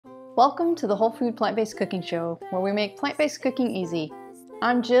Welcome to the Whole Food Plant-Based Cooking Show, where we make plant-based cooking easy.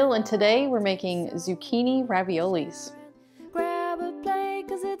 I'm Jill, and today we're making zucchini raviolis. Grab a plate,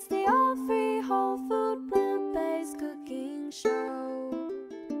 'cause it's the all-free whole food plant-based cooking show.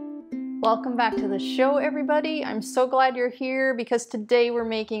 Welcome back to the show, everybody. I'm so glad you're here because today we're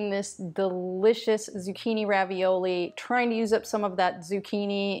making this delicious zucchini ravioli, trying to use up some of that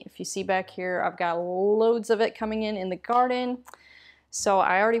zucchini. If you see back here, I've got loads of it coming in the garden. So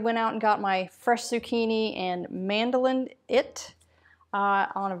I already went out and got my fresh zucchini and mandolined it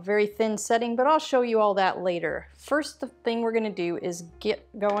on a very thin setting, but I'll show you all that later. First, the thing we're gonna do is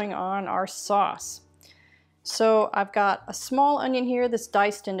get going on our sauce. So I've got a small onion here that's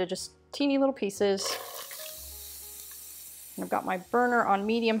diced into just teeny little pieces. And I've got my burner on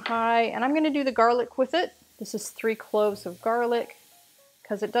medium-high, and I'm gonna do the garlic with it. This is 3 cloves of garlic,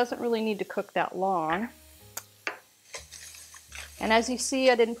 because it doesn't really need to cook that long. And as you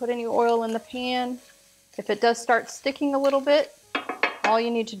see, I didn't put any oil in the pan. If it does start sticking a little bit, all you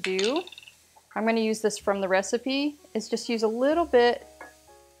need to do, I'm going to use this from the recipe, is just use a little bit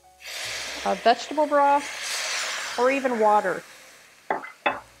of vegetable broth or even water.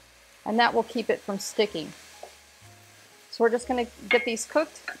 And that will keep it from sticking. So we're just going to get these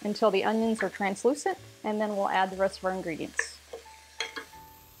cooked until the onions are translucent, and then we'll add the rest of our ingredients.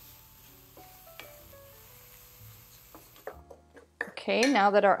 Okay, now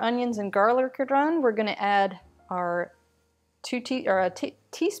that our onions and garlic are done, we're going to add our a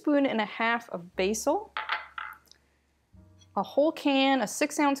teaspoon and a half of basil, a whole can, a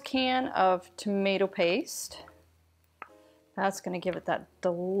 6-ounce can of tomato paste. That's going to give it that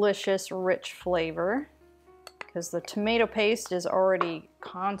delicious, rich flavor because the tomato paste is already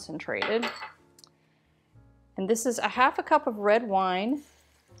concentrated. And this is a half a cup of red wine.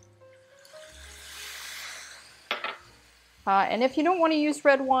 And if you don't want to use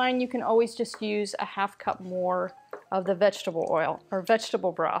red wine, you can always just use a half cup more of the vegetable oil or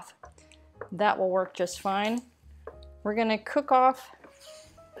vegetable broth. That will work just fine. We're going to cook off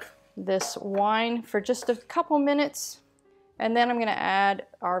this wine for just a couple minutes, and then I'm going to add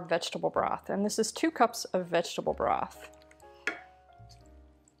our vegetable broth. And this is 2 cups of vegetable broth.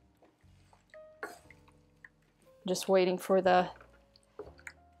 Just waiting for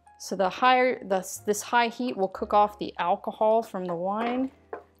this high heat will cook off the alcohol from the wine.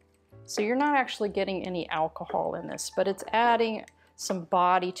 So you're not actually getting any alcohol in this, but it's adding some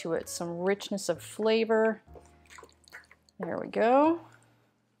body to it, some richness of flavor. There we go.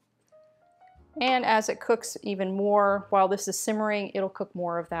 And as it cooks even more, while this is simmering, it'll cook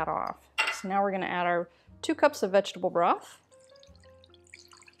more of that off. So now we're going to add our 2 cups of vegetable broth.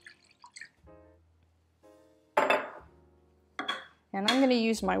 And I'm going to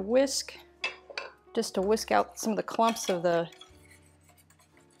use my whisk just to whisk out some of the clumps of the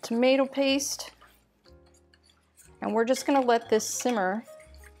tomato paste. And we're just going to let this simmer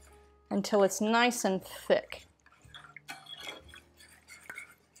until it's nice and thick.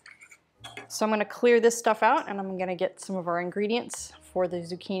 So I'm going to clear this stuff out, and I'm going to get some of our ingredients for the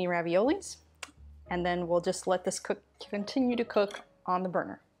zucchini raviolis. And then we'll just let this continue to cook on the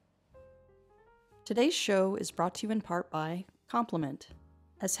burner. Today's show is brought to you in part by Complement.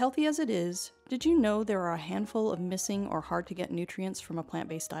 As healthy as it is, did you know there are a handful of missing or hard to get nutrients from a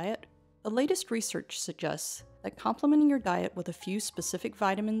plant-based diet? The latest research suggests that complementing your diet with a few specific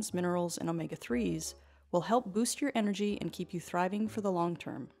vitamins, minerals, and omega-3s will help boost your energy and keep you thriving for the long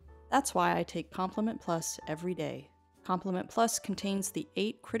term. That's why I take Complement Plus every day. Complement Plus contains the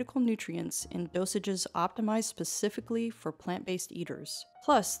 8 critical nutrients in dosages optimized specifically for plant-based eaters.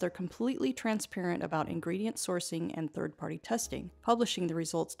 Plus, they're completely transparent about ingredient sourcing and third-party testing, publishing the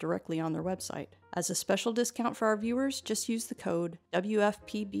results directly on their website. As a special discount for our viewers, just use the code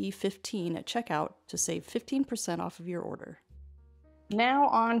WFPB15 at checkout to save 15% off of your order. Now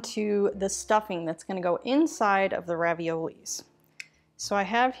on to the stuffing that's going to go inside of the raviolis. So I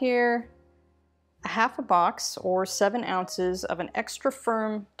have here a half a box or 7 ounces of an extra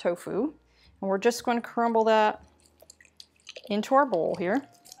firm tofu, and we're just going to crumble that into our bowl here.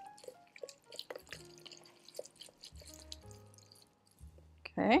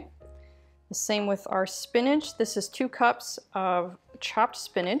 Okay, the same with our spinach. This is 2 cups of chopped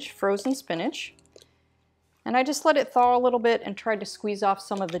spinach, frozen spinach, and I just let it thaw a little bit and tried to squeeze off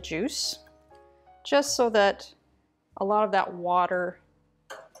some of the juice, just so that a lot of that water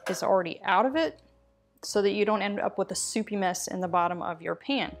is already out of it, so that you don't end up with a soupy mess in the bottom of your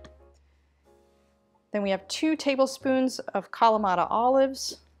pan. Then we have 2 tablespoons of Kalamata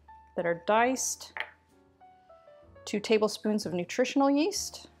olives that are diced, 2 tablespoons of nutritional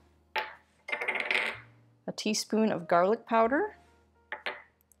yeast, a teaspoon of garlic powder,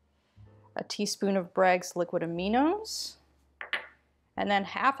 a teaspoon of Bragg's liquid aminos, and then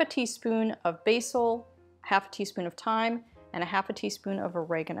half a teaspoon of basil, half a teaspoon of thyme, and a half a teaspoon of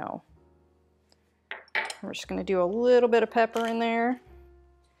oregano. We're just gonna do a little bit of pepper in there.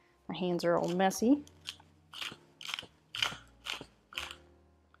 My hands are all messy.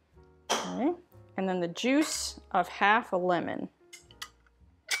 Okay. And then the juice of half a lemon.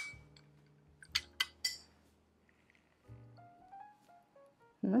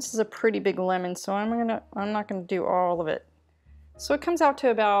 And this is a pretty big lemon, so I'm not gonna do all of it. So it comes out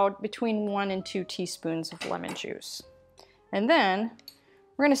to about between 1 and 2 teaspoons of lemon juice. And then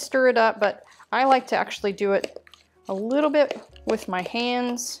we're gonna stir it up, but I like to actually do it a little bit with my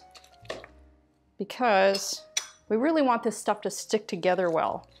hands because we really want this stuff to stick together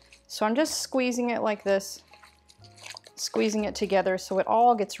well. So I'm just squeezing it like this, squeezing it together so it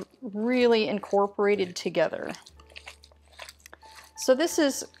all gets really incorporated together. So this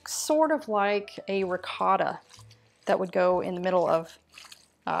is sort of like a ricotta that would go in the middle of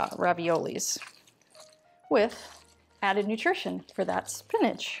raviolis with added nutrition for that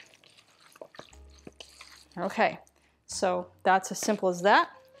spinach. Okay, so that's as simple as that.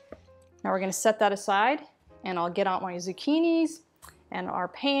 Now we're going to set that aside, and I'll get out my zucchinis and our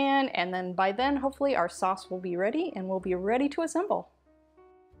pan, and then by then hopefully our sauce will be ready and we'll be ready to assemble.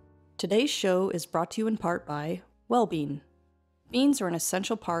 Today's show is brought to you in part by Wellbean. Beans are an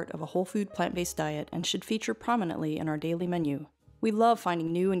essential part of a whole food plant-based diet and should feature prominently in our daily menu. We love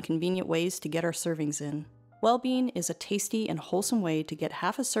finding new and convenient ways to get our servings in. Wellbean is a tasty and wholesome way to get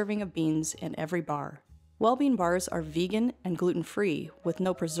half a serving of beans in every bar. Wellbean bars are vegan and gluten-free, with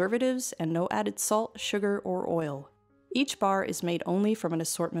no preservatives and no added salt, sugar, or oil. Each bar is made only from an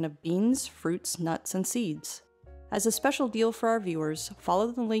assortment of beans, fruits, nuts, and seeds. As a special deal for our viewers,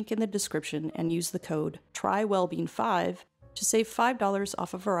 follow the link in the description and use the code TRYWellbean5 to save $5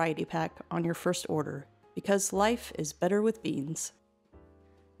 off a variety pack on your first order, because life is better with beans.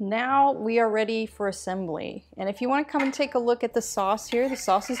 Now we are ready for assembly. And if you want to come and take a look at the sauce here, the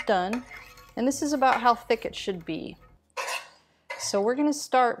sauce is done. And this is about how thick it should be. So we're going to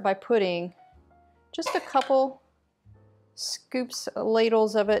start by putting just a couple scoops,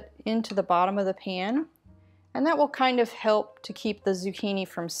 ladles of it into the bottom of the pan. And that will kind of help to keep the zucchini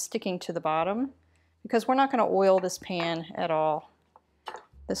from sticking to the bottom, because we're not going to oil this pan at all.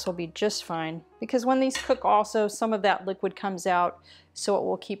 This will be just fine, because when these cook also, some of that liquid comes out, so it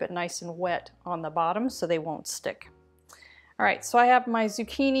will keep it nice and wet on the bottom so they won't stick. All right, so I have my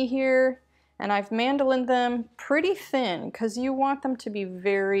zucchini here, and I've mandolined them pretty thin because you want them to be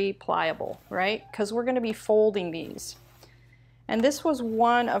very pliable, right? Because we're going to be folding these. And this was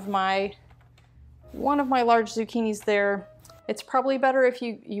one of my large zucchinis there. It's probably better if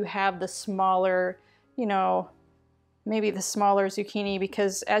you have the smaller, you know, maybe the smaller zucchini,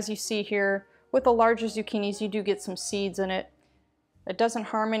 because as you see here, with the larger zucchinis, you do get some seeds in it. It doesn't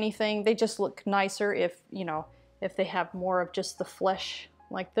harm anything. They just look nicer if, you know, if they have more of just the flesh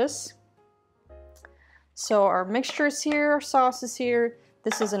like this. So our mixture is here, our sauce is here.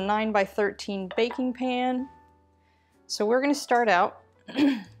 This is a 9x13 baking pan. So we're going to start out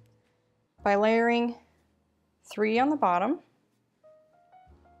by layering 3 on the bottom,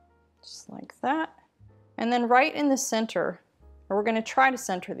 just like that. And then right in the center, or we're going to try to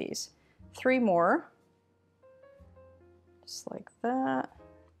center these, 3 more, just like that,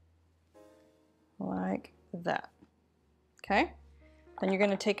 like that. Okay, then you're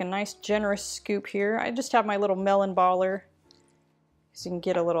going to take a nice generous scoop here. I just have my little melon baller, so you can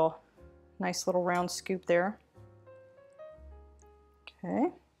get a nice little round scoop there.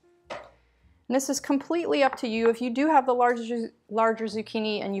 Okay, and this is completely up to you. If you do have the larger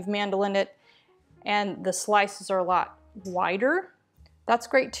zucchini and you've mandolined it and the slices are a lot wider, that's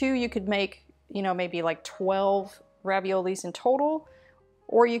great too. You could make, you know, maybe like 12 raviolis in total,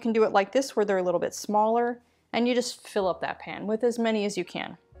 or you can do it like this where they're a little bit smaller, and you just fill up that pan with as many as you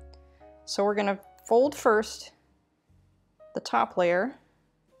can. So we're gonna fold first the top layer,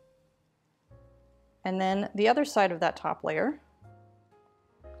 and then the other side of that top layer,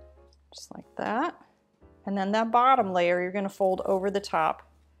 just like that. And then that bottom layer, you're gonna fold over the top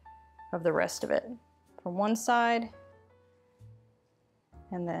of the rest of it from one side,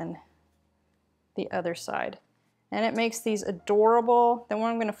 and then the other side. And it makes these adorable, then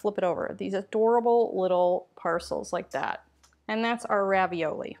I'm gonna flip it over, these adorable little parcels like that. And that's our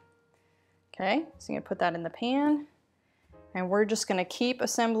ravioli. Okay, so I'm gonna put that in the pan, and we're just gonna keep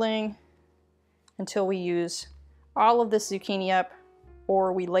assembling until we use all of this zucchini up,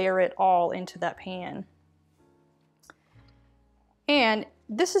 or we layer it all into that pan. And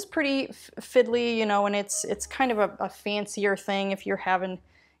this is pretty fiddly, you know, and it's kind of a fancier thing if you're having,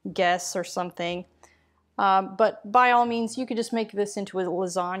 guess or something. But by all means, you could just make this into a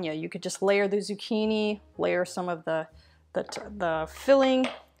lasagna. You could just layer the zucchini, layer some of the filling,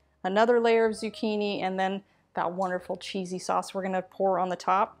 another layer of zucchini, and then that wonderful cheesy sauce we're gonna pour on the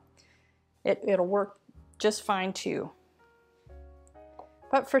top. It'll work just fine too.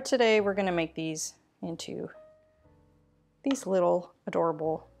 But for today, we're gonna make these into these little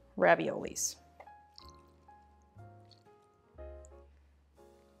adorable raviolis.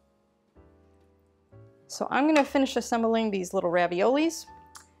 So I'm gonna finish assembling these little raviolis,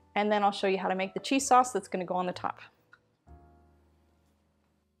 and then I'll show you how to make the cheese sauce that's gonna go on the top.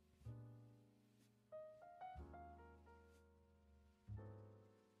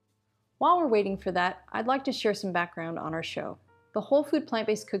 While we're waiting for that, I'd like to share some background on our show. The Whole Food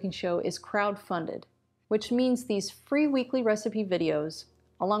Plant-Based Cooking Show is crowd-funded, which means these free weekly recipe videos,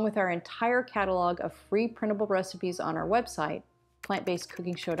 along with our entire catalog of free printable recipes on our website,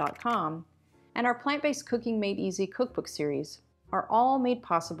 plantbasedcookingshow.com, and our Plant-Based Cooking Made Easy cookbook series, are all made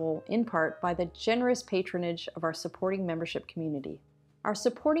possible in part by the generous patronage of our supporting membership community. Our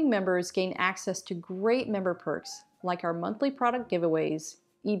supporting members gain access to great member perks like our monthly product giveaways,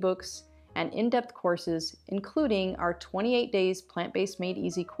 ebooks, and in-depth courses, including our 28 Days Plant-Based Made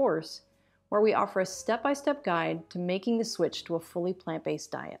Easy course, where we offer a step-by-step guide to making the switch to a fully plant-based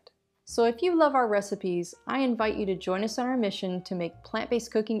diet. So if you love our recipes, I invite you to join us on our mission to make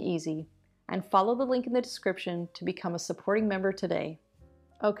plant-based cooking easy, and follow the link in the description to become a supporting member today.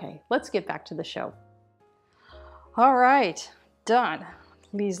 Okay, let's get back to the show. All right, done.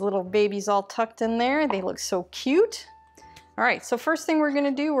 These little babies all tucked in there. They look so cute. All right, so first thing we're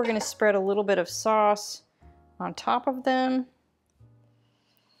gonna do, we're gonna spread a little bit of sauce on top of them.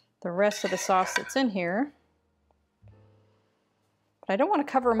 The rest of the sauce that's in here. But I don't wanna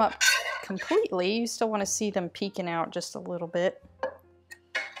cover them up completely. You still wanna see them peeking out just a little bit.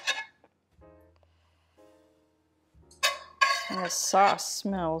 And this sauce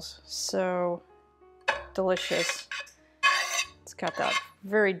smells so delicious. It's got that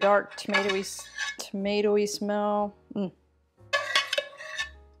very dark tomatoey smell. Mm.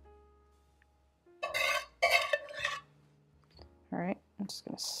 All right, I'm just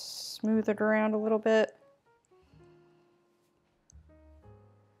gonna smooth it around a little bit.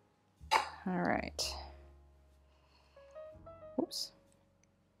 All right. Oops.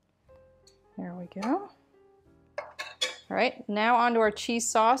 There we go. All right, now onto our cheese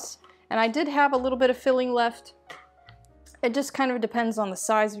sauce. And I did have a little bit of filling left. It just kind of depends on the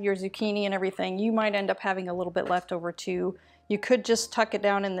size of your zucchini and everything. You might end up having a little bit left over too. You could just tuck it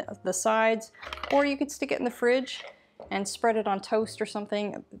down in the sides, or you could stick it in the fridge and spread it on toast or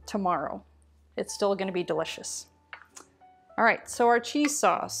something tomorrow. It's still gonna be delicious. All right, so our cheese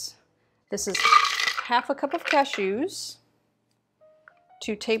sauce. This is half a cup of cashews,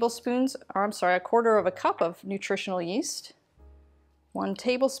 2 tablespoons, or I'm sorry, 1/4 of a cup of nutritional yeast, 1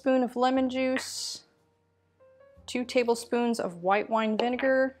 tablespoon of lemon juice, 2 tablespoons of white wine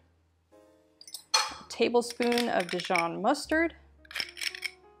vinegar, a tablespoon of Dijon mustard,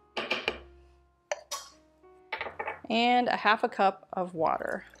 and a half a cup of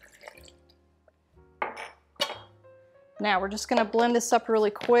water. Now we're just gonna blend this up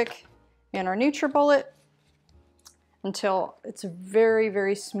really quick in our NutriBullet until it's very,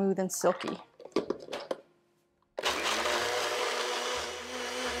 very smooth and silky.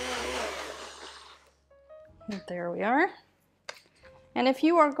 And there we are. And if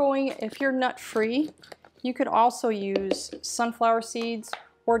you're nut-free, you could also use sunflower seeds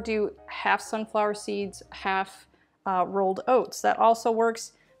or do half sunflower seeds, half rolled oats. That also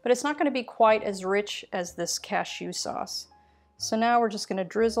works, but it's not going to be quite as rich as this cashew sauce. So now we're just going to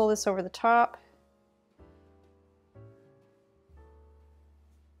drizzle this over the top.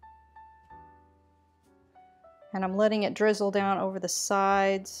 And I'm letting it drizzle down over the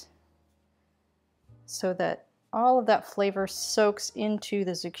sides so that all of that flavor soaks into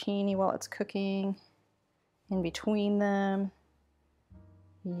the zucchini while it's cooking, in between them.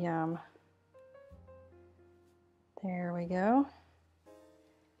 Yum. There we go.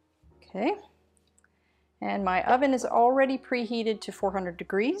 Okay. And my oven is already preheated to 400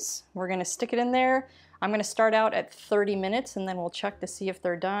 degrees. We're gonna stick it in there. I'm gonna start out at 30 minutes and then we'll check to see if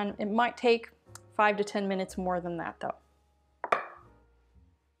they're done. It might take 5 to 10 minutes more than that though.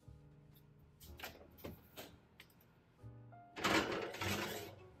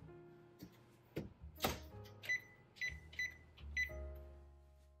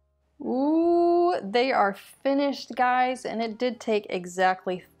 Ooh, they are finished, guys, and it did take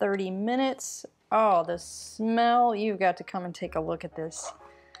exactly 30 minutes. Oh, the smell, you've got to come and take a look at this.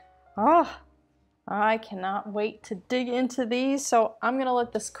 Oh, I cannot wait to dig into these. So I'm gonna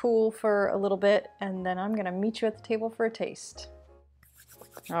let this cool for a little bit and then I'm gonna meet you at the table for a taste.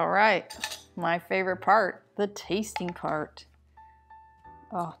 All right, my favorite part, the tasting part.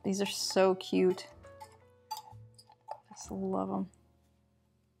 Oh, these are so cute. Just love them.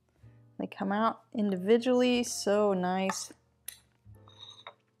 They come out individually, so nice.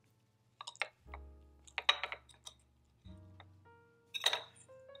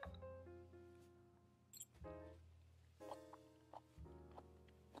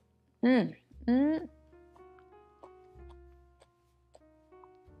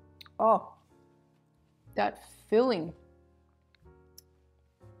 Oh, that filling.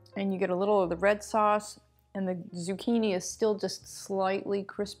 And you get a little of the red sauce, and the zucchini is still just slightly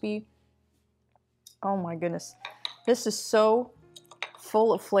crispy. Oh my goodness. This is so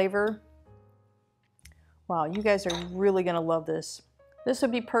full of flavor. Wow, you guys are really gonna love this. This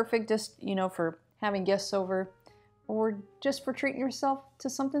would be perfect just, you know, for having guests over or just for treating yourself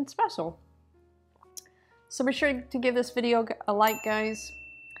to something special. So be sure to give this video a like, guys.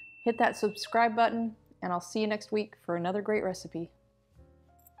 Hit that subscribe button, and I'll see you next week for another great recipe.